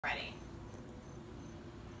Ready.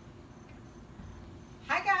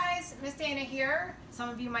 Hi guys, Miss Dana here. Some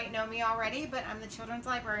of you might know me already, but I'm the children's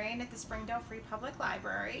librarian at the Springdale Free Public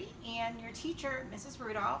Library, and your teacher, Mrs.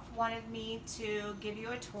 Rudolph, wanted me to give you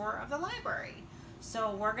a tour of the library.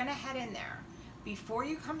 So we're gonna head in there. Before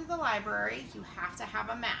you come to the library, you have to have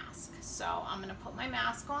a mask. So I'm gonna put my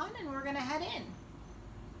mask on and we're gonna head in.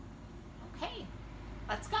 Okay,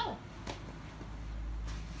 let's go.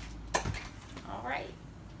 All right.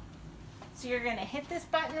 So you're going to hit this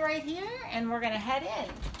button right here and we're going to head in.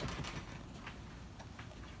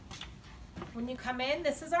 When you come in,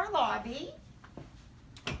 this is our lobby.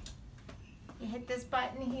 You hit this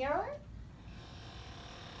button here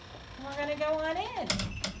and we're going to go on in.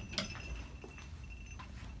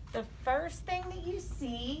 The first thing that you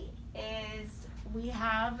see is we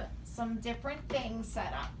have some different things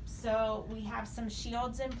set up. So we have some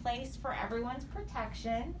shields in place for everyone's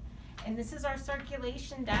protection. And this is our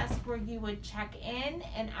circulation desk where you would check in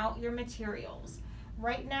and out your materials.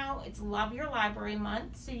 Right now it's Love Your Library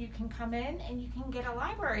Month, so you can come in and you can get a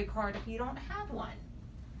library card if you don't have one.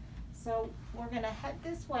 So we're gonna head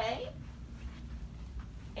this way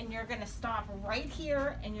and you're gonna stop right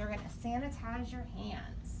here and you're gonna sanitize your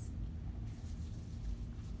hands.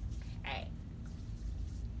 Okay,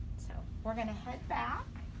 so we're gonna head back.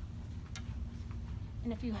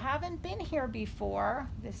 And if you haven't been here before,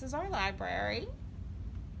 this is our library.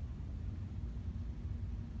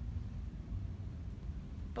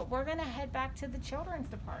 But we're gonna head back to the children's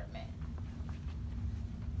department.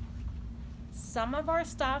 Some of our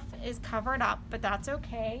stuff is covered up, but that's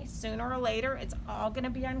okay. Sooner or later, it's all gonna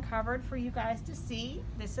be uncovered for you guys to see.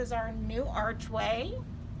 This is our new archway.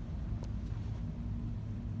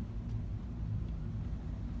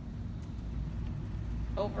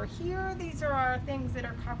 Over here, these are our things that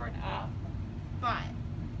are covered up, but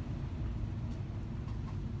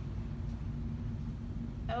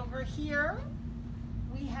over here,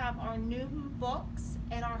 we have our new books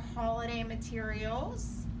and our holiday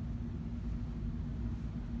materials.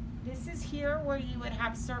 This is here where you would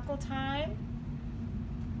have circle time.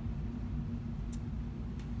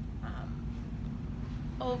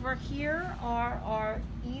 Over here are our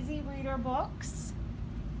easy reader books.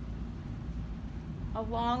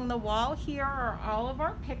 Along the wall here are all of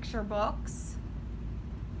our picture books.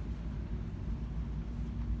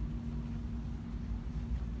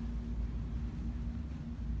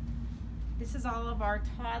 This is all of our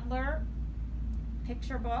toddler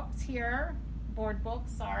picture books here, board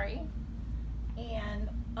books, sorry. And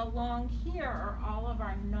along here are all of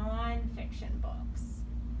our non-fiction books.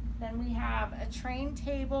 Then we have a train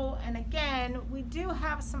table, and again, we do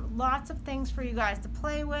have lots of things for you guys to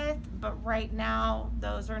play with, but right now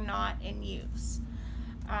those are not in use.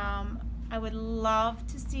 I would love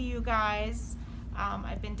to see you guys.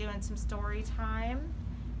 I've been doing some story time,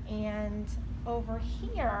 and over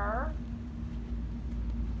here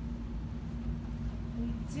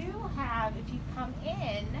we do have, if you come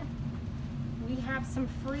in, we have some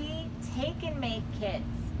free take and make kits.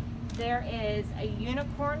 There is a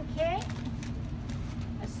unicorn kit,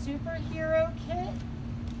 a superhero kit,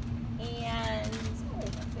 and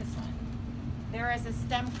what's this one? There is a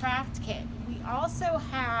STEM craft kit. We also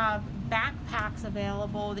have backpacks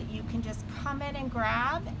available that you can just come in and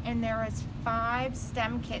grab, and there is 5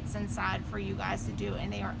 STEM kits inside for you guys to do,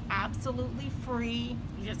 and they are absolutely free.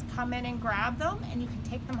 You just come in and grab them and you can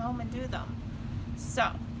take them home and do them.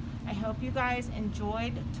 So I hope you guys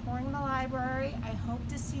enjoyed touring the library. I hope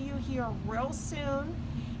to see you here real soon,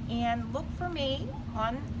 and look for me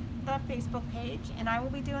on the Facebook page and I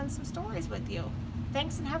will be doing some stories with you.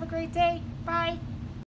 Thanks and have a great day. Bye.